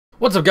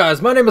What's up,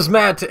 guys? My name is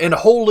Matt, and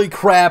holy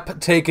crap,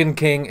 Taken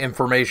King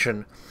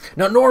information.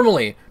 Now,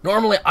 normally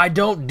I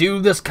don't do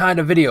this kind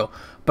of video,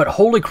 but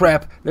holy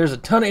crap, there's a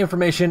ton of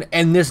information,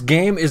 and this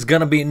game is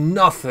gonna be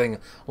nothing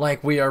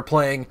like we are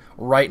playing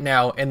right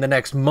now in the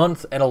next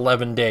month and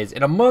 11 days.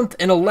 In a month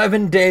and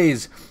 11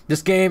 days,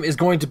 this game is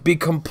going to be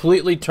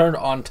completely turned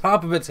on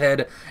top of its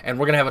head, and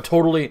we're gonna have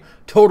a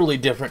totally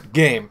different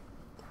game.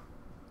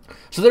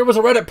 So there was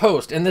a Reddit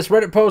post, and this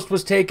Reddit post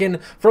was taken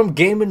from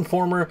Game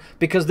Informer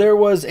because there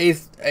was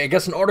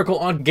an article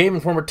on Game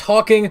Informer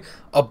talking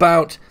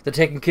about the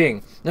Taken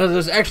King. Now,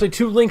 there's actually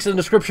two links in the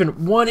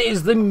description. One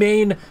is the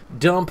main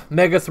dump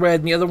mega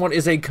thread, and the other one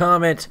is a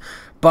comment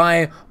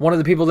by one of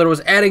the people that was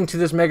adding to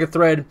this mega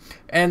thread,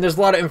 and there's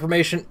a lot of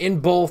information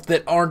in both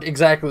that aren't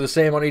exactly the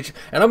same on each,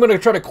 and I'm going to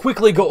try to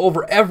quickly go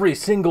over every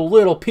single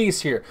little piece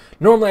here.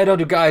 Normally I don't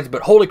do guides,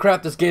 but holy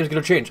crap, this game's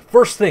going to change.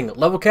 First thing,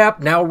 level cap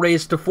now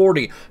raised to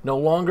 40. No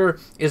longer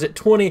is it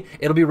 20,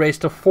 it'll be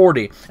raised to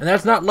 40. And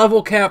that's not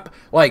level cap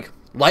like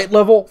light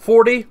level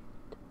 40,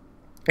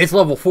 it's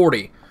level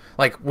 40.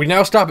 Like, we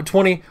now stop at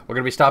 20, we're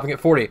going to be stopping at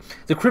 40.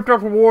 The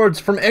Cryptarch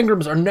rewards from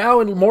engrams are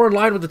now more in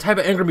line with the type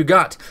of engram you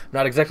got. I'm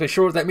not exactly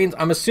sure what that means.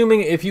 I'm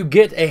assuming if you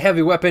get a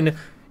heavy weapon,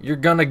 you're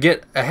going to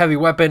get a heavy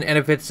weapon, and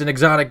if it's an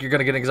exotic, you're going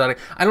to get an exotic.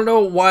 I don't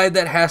know why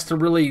that has to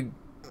really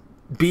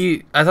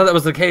be... I thought that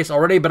was the case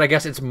already, but I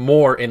guess it's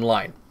more in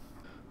line.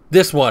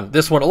 This one.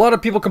 A lot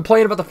of people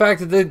complain about the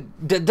fact that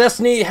the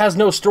Destiny has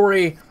no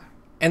story.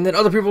 And then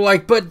other people are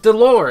like, but the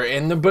lore,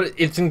 but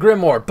it's in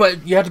Grimoire,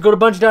 but you have to go to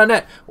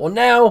Bungie.net. Well,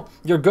 now,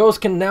 your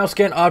ghost can now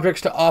scan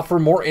objects to offer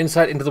more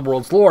insight into the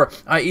world's lore,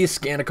 i.e.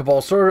 scan a Cabal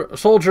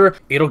soldier,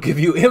 it'll give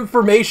you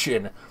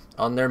information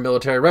on their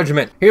military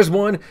regiment. Here's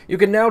one, you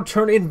can now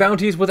turn in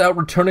bounties without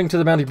returning to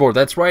the bounty board.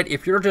 That's right,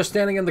 if you're just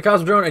standing in the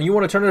Cosmodrome and you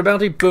want to turn in a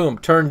bounty, boom,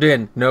 turned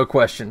in, no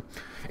question.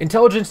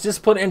 Intelligence,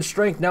 discipline, and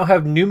strength now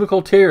have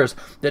numerical tiers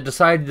that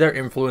decide their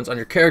influence on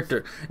your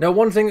character. Now,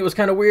 one thing that was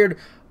kind of weird,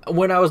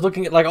 when I was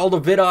looking at like all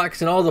the vidocs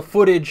and all the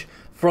footage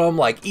from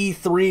like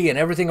E3 and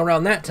everything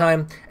around that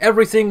time,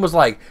 everything was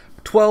like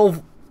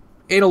 12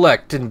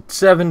 intellect and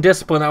 7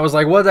 discipline. I was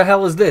like, what the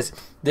hell is this?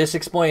 This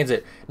explains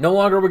it. No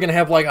longer are we going to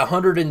have like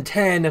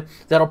 110.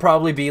 That'll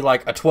probably be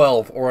like a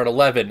 12 or an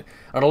 11.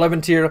 An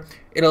 11 tier,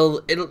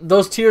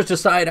 those tiers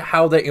decide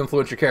how they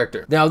influence your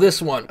character. Now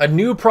this one, a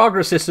new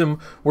progress system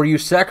where you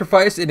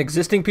sacrifice an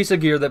existing piece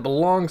of gear that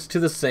belongs to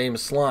the same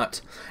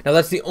slot. Now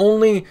that's the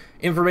only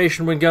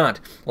information we got.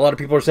 A lot of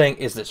people are saying,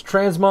 is this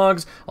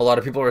transmogs? A lot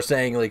of people are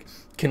saying, like,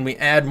 can we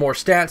add more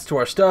stats to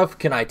our stuff?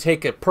 Can I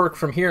take a perk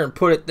from here and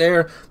put it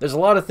there? There's a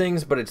lot of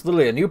things, but it's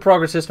literally a new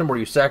progress system where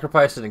you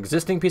sacrifice an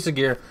existing piece of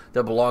gear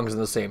that belongs in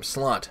the same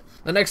slot.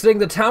 The next thing,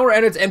 the tower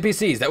and its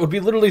NPCs. That would be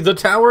literally the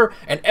tower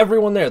and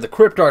everyone there. The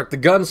Cryptarch, the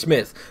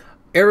Gunsmith,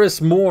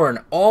 Eris Morn,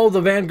 all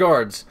the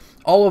Vanguards,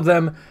 all of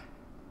them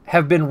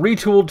have been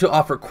retooled to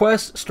offer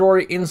quests,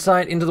 story,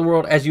 insight into the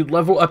world as you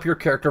level up your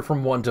character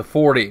from 1 to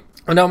 40.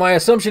 And now my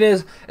assumption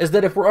is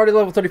that if we're already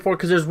level 34,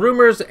 because there's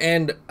rumors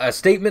and a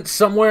statement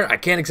somewhere, I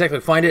can't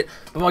exactly find it,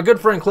 but my good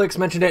friend Clicks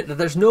mentioned it, that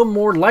there's no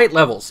more light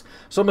levels.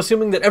 So I'm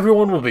assuming that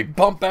everyone will be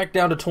bumped back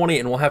down to 20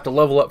 and we'll have to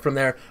level up from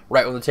there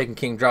right when the Taken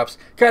King drops.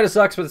 Kind of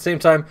sucks, but at the same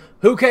time,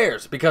 who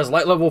cares? Because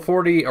light level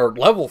 40, or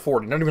level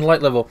 40, not even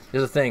light level,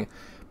 is a thing.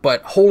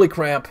 But holy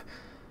crap,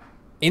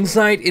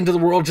 insight into the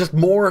world, just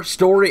more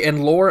story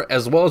and lore,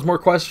 as well as more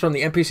quests from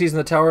the NPCs in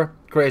the tower,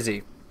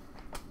 crazy.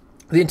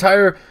 The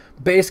entire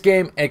base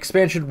game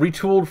expansion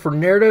retooled for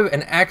narrative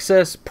and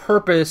access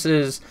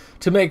purposes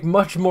to make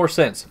much more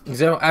sense.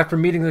 Example, after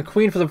meeting the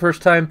Queen for the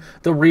first time,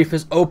 the reef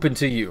is open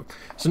to you.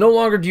 So no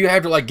longer do you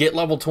have to like get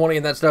level 20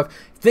 and that stuff.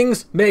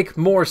 Things make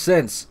more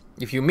sense.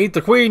 If you meet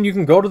the Queen, you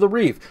can go to the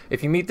reef.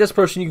 If you meet this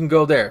person, you can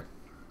go there.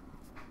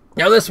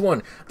 Now this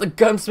one, the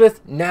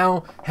Gunsmith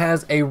now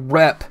has a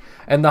rep.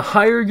 And the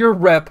higher your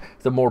rep,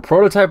 the more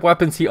prototype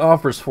weapons he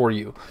offers for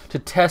you to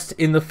test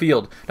in the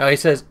field. Now he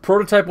says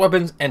prototype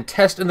weapons and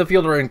test in the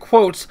field are in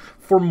quotes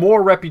for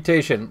more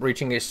reputation.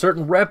 Reaching a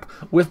certain rep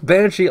with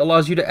Banshee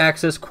allows you to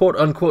access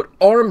quote-unquote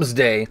Arms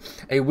Day,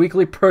 a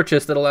weekly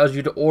purchase that allows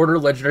you to order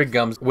legendary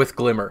guns with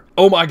Glimmer.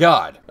 Oh my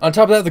god. On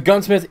top of that, the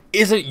Gunsmith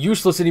isn't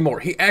useless anymore.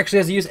 He actually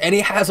has a use and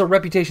he has a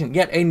reputation.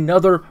 Yet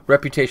another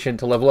reputation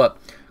to level up.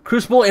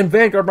 Crucible and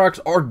Vanguard marks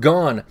are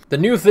gone. The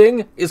new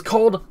thing is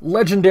called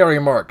Legendary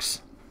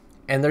marks,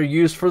 and they're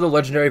used for the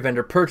Legendary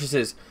vendor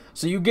purchases.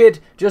 So you get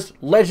just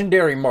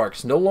Legendary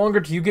marks. No longer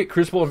do you get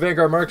Crucible and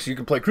Vanguard marks. You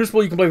can play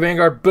Crucible, you can play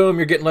Vanguard, boom,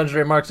 you're getting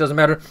Legendary marks, doesn't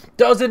matter.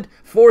 Doesn't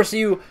force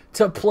you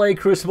to play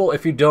Crucible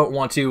if you don't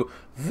want to.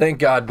 Thank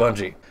God,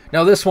 Bungie.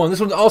 Now this one's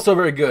also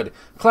very good.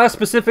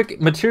 Class-specific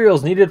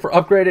materials needed for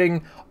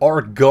upgrading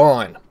are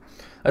gone.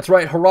 That's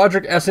right,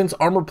 Heraldric Essence,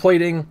 armor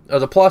plating,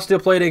 the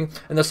plasteel plating,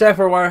 and the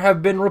sapphire wire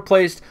have been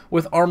replaced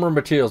with armor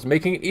materials,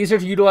 making it easier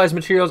to utilize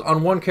materials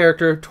on one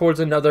character towards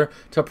another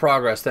to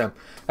progress them.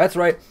 That's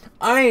right,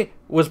 I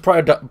was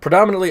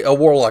predominantly a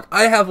warlock.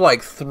 I have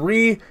like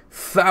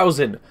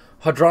 3,000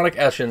 Heraldric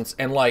Essence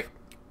and like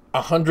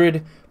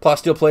 100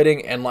 plasteel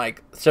plating and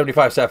like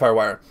 75 sapphire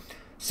wire.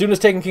 Soon as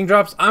Taken King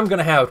drops, I'm going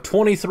to have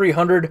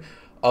 2,300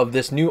 of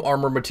this new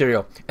armor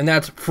material, and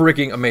that's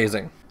freaking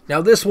amazing.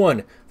 Now this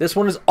one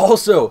is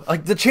also,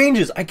 like, the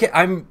changes.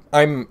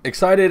 I'm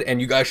excited,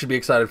 and you guys should be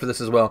excited for this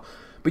as well.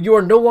 But you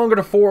are no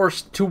longer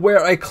forced to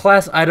wear a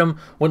class item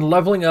when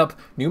leveling up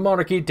New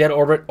Monarchy, Dead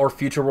Orbit, or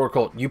Future War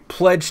Cult. You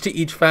pledge to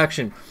each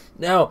faction.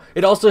 Now,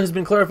 it also has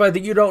been clarified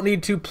that you don't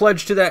need to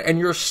pledge to that and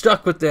you're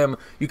stuck with them.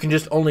 You can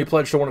just only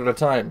pledge to one at a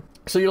time.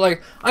 So you're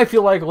like, I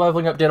feel like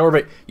leveling up Dead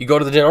Orbit. You go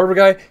to the Dead Orbit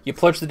guy, you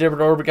pledge to the Dead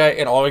Orbit guy,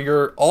 and all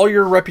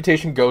your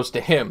reputation goes to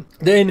him.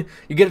 Then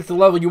you get it to the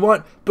level you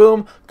want,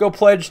 boom, go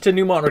pledge to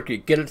New Monarchy.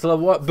 Get it to the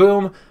level what?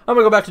 Boom, I'm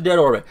gonna go back to Dead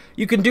Orbit.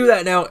 You can do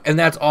that now, and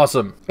that's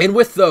awesome. And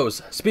with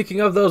those,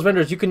 speaking of those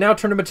vendors, you can now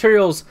turn the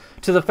materials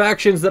to the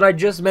factions that I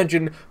just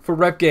mentioned for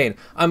rep gain.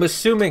 I'm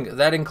assuming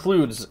that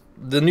includes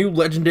the new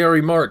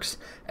legendary marks,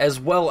 as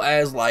well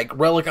as like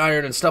relic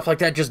iron and stuff like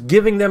that. Just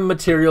giving them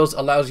materials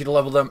allows you to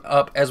level them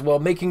up as well,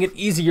 making it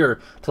easier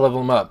to level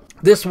them up.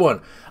 This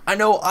one, I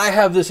know I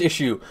have this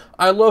issue.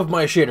 I love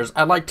my shaders.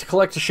 I like to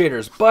collect the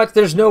shaders, but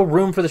there's no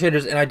room for the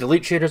shaders, and I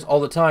delete shaders all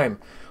the time.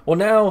 Well,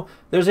 now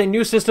there's a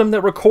new system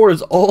that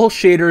records all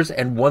shaders,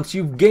 and once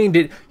you've gained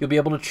it, you'll be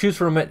able to choose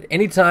from it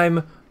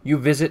anytime you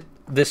visit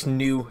this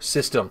new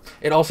system.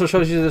 It also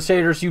shows you the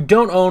shaders you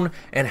don't own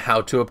and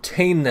how to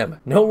obtain them.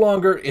 No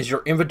longer is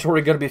your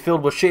inventory going to be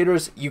filled with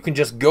shaders. You can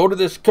just go to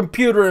this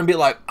computer and be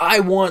like,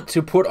 I want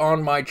to put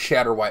on my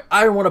Chatterwhite.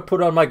 I want to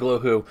put on my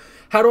Glowhoo.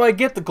 How do I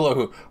get the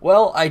Glowhoo?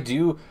 Well, I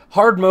do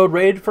hard mode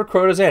raid for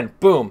Crota's End.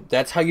 Boom.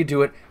 That's how you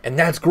do it, and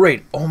that's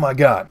great. Oh my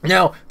god.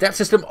 Now, that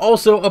system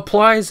also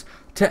applies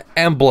to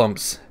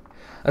emblems.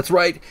 That's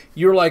right.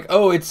 You're like,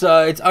 oh, it's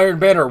Iron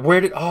Banner.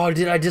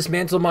 Did I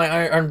dismantle my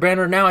Iron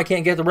Banner? Now I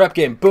can't get the rep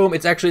game. Boom,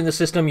 it's actually in the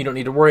system. You don't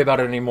need to worry about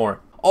it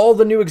anymore. All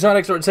the new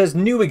exotics, or it says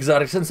new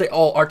exotics, doesn't say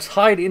all, are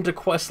tied into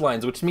quest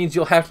lines, which means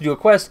you'll have to do a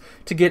quest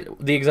to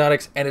get the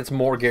exotics, and it's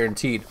more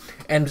guaranteed.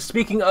 And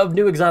speaking of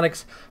new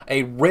exotics,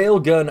 a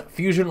Railgun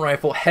Fusion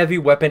Rifle Heavy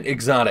Weapon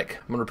Exotic.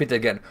 I'm going to repeat that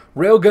again.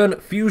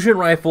 Railgun Fusion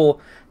Rifle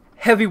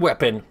Heavy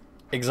Weapon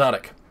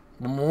Exotic.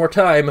 One more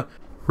time.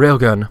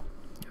 Railgun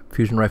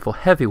Fusion Rifle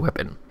Heavy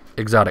Weapon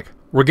Exotic.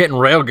 We're getting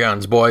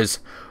railguns, boys.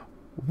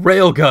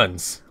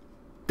 Railguns.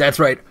 That's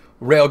right,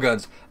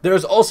 railguns.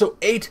 There's also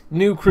 8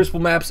 new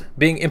Crucible maps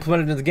being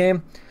implemented in the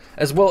game,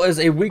 as well as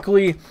a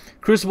weekly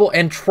Crucible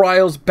and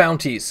Trials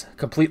bounties.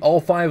 Complete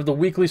all 5 of the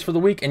weeklies for the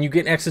week, and you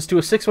get access to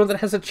a 6th one that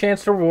has a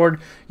chance to reward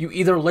you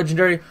either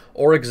legendary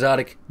or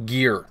exotic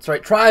gear. That's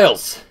right,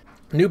 Trials.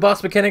 New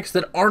boss mechanics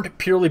that aren't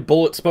purely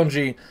bullet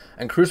spongy,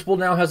 and Crucible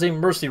now has a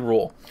mercy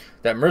rule.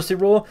 That mercy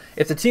rule,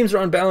 if the teams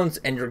are unbalanced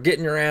and you're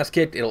getting your ass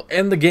kicked, it'll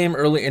end the game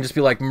early and just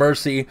be like,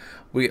 mercy,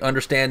 we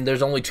understand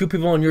there's only 2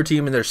 people on your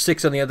team and there's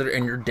 6 on the other,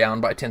 and you're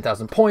down by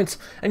 10,000 points,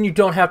 and you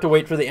don't have to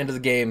wait for the end of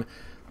the game.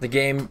 The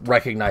game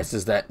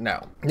recognizes that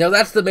now. Now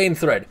that's the main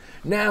thread.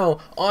 Now,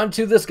 on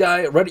to this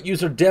guy, Reddit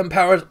user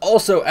DemPowers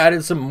also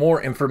added some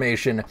more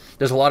information.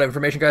 There's a lot of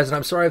information, guys, and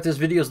I'm sorry if this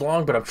video is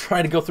long, but I'm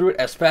trying to go through it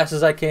as fast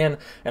as I can,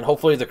 and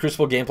hopefully the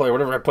Crucible gameplay or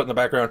whatever I put in the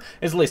background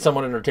is at least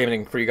somewhat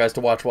entertaining for you guys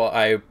to watch while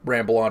I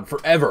ramble on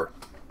forever.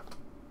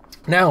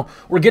 Now,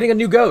 we're getting a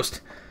new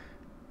ghost.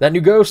 That new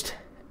ghost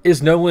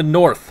is Nolan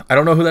North. I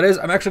don't know who that is.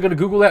 I'm actually going to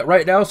Google that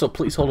right now, so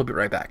please hold, I'll be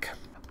right back.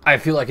 I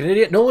feel like an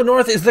idiot. Nolan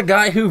North is the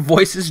guy who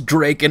voices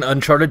Drake in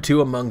Uncharted 2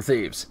 Among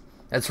Thieves.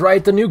 That's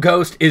right, the new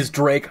ghost is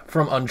Drake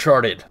from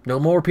Uncharted. No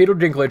more Peter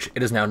Dinklage,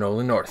 it is now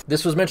Nolan North.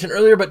 This was mentioned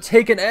earlier, but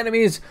Taken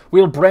enemies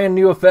wield brand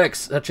new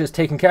effects, such as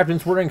Taken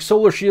captains wearing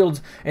solar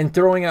shields and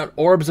throwing out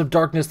orbs of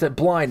darkness that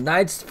blind,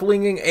 knights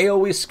flinging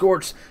AoE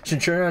scorch,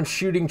 Centurions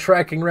shooting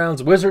tracking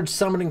rounds, wizards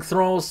summoning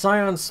thralls,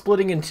 scions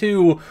splitting in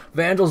 2,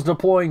 vandals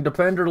deploying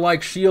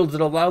defender-like shields that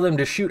allow them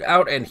to shoot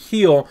out and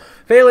heal,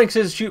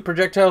 phalanxes shoot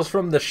projectiles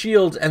from the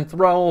shields, and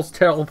thralls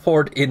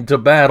teleport into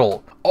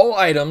battle. All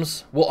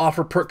items will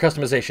offer perk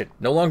customization.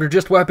 No longer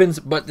just weapons,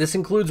 but this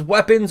includes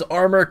weapons,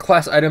 armor,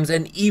 class items,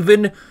 and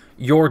even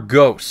your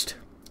ghost.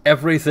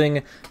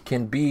 Everything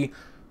can be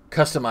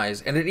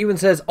customized. And it even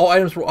says all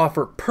items will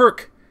offer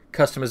perk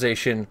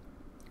customization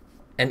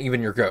and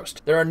even your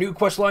ghost. There are new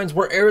quest lines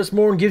where Eris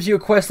Morn gives you a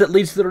quest that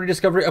leads to the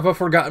rediscovery of a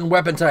forgotten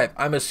weapon type.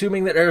 I'm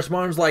assuming that Eris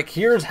Morn's like,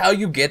 here's how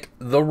you get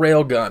the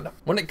railgun.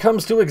 When it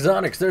comes to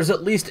exotics, there's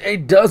at least a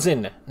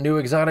dozen new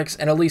exotics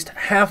and at least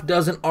half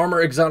dozen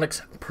armor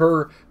exotics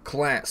per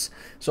class.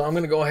 So I'm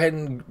going to go ahead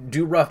and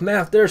do rough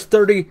math. There's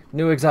 30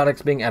 new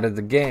exotics being added to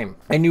the game.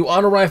 A new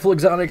auto rifle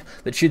exotic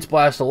that shoots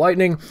blasts of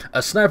lightning,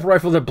 a sniper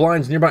rifle that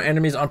blinds nearby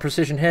enemies on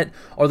precision hit,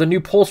 or the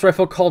new pulse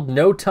rifle called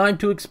No Time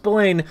to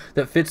Explain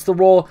that fits the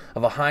role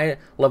of a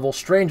high-level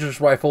stranger's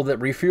rifle that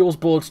refuels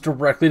bullets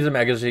directly to the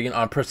magazine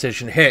on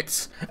precision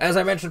hits. As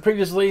I mentioned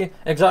previously,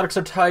 exotics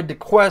are tied to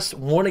quests.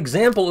 One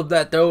example of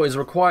that, though, is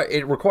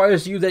it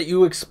requires you that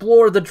you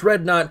explore the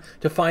Dreadnought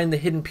to find the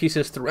hidden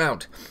pieces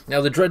throughout.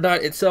 Now, the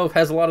Dreadnought itself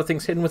has a lot of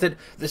things hidden with it.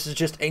 This is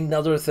just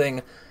another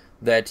thing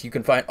that you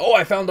can find. Oh,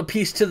 I found the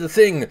piece to the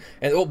thing,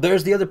 and oh,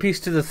 there's the other piece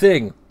to the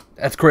thing.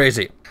 That's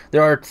crazy.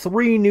 There are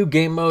 3 new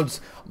game modes,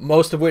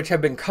 most of which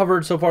have been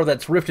covered so far.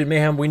 That's Rift and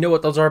Mayhem. We know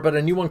what those are, but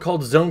a new one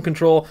called Zone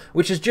Control,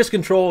 which is just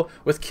control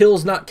with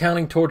kills not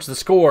counting towards the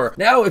score.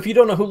 Now, if you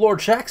don't know who Lord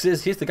Shaxx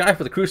is, he's the guy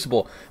for the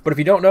Crucible. But if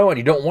you don't know and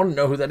you don't want to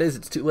know who that is,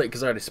 it's too late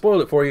because I already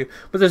spoiled it for you.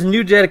 But there's a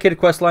new dedicated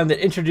quest line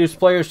that introduced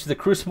players to the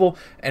Crucible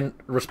and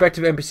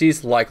respective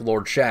NPCs like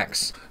Lord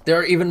Shaxx. There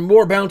are even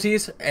more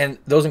bounties, and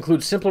those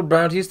include simpler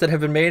bounties that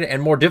have been made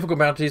and more difficult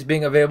bounties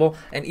being available,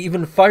 and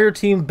even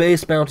Fireteam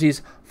based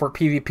bounties for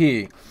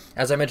PvP.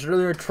 As I mentioned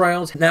earlier,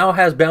 Trials now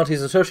has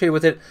bounties associated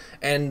with it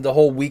and the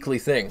whole weekly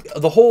thing.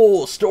 The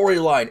whole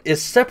storyline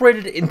is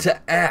separated into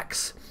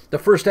acts. The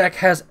first act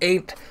has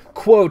 8,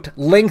 quote,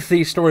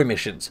 lengthy story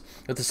missions,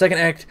 with the second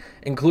act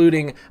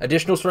including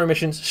additional story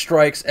missions,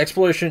 strikes,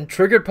 exploration,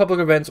 triggered public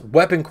events,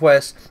 weapon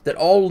quests that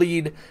all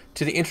lead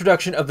to the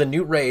introduction of the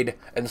new raid,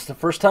 and it's the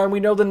first time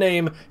we know the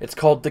name. It's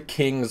called the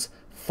King's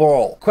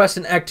Fall. Quests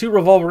in Act 2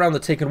 revolve around the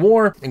Taken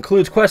War,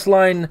 includes quest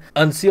line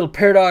Unsealed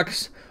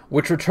Paradox,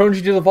 which returns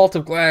you to the Vault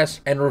of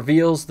Glass and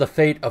reveals the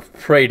fate of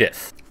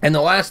Praedyth. And the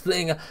last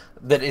thing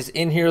that is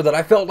in here that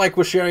I felt like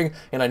was sharing,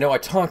 and I know I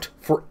talked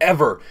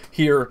forever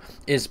here,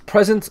 is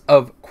presence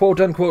of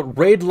quote-unquote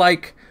raid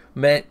light,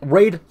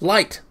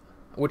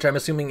 which I'm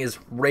assuming is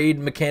raid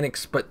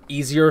mechanics, but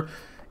easier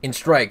in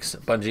Strikes.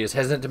 Bungie is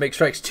hesitant to make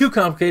Strikes too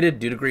complicated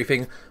due to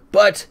griefing,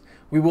 but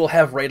we will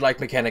have raid-like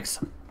mechanics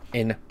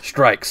in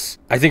Strikes.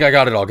 I think I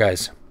got it all,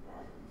 guys.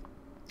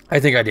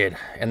 I think I did,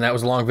 and that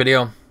was a long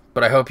video.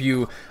 But I hope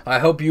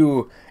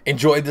you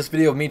enjoyed this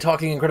video of me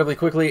talking incredibly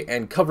quickly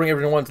and covering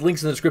everyone's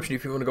links in the description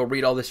if you want to go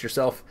read all this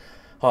yourself.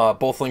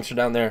 Both links are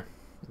down there.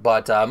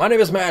 But my name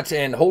is Matt,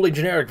 and wholly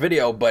generic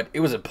video, but it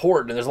was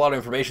important, and there's a lot of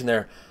information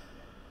there.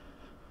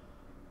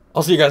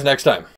 I'll see you guys next time.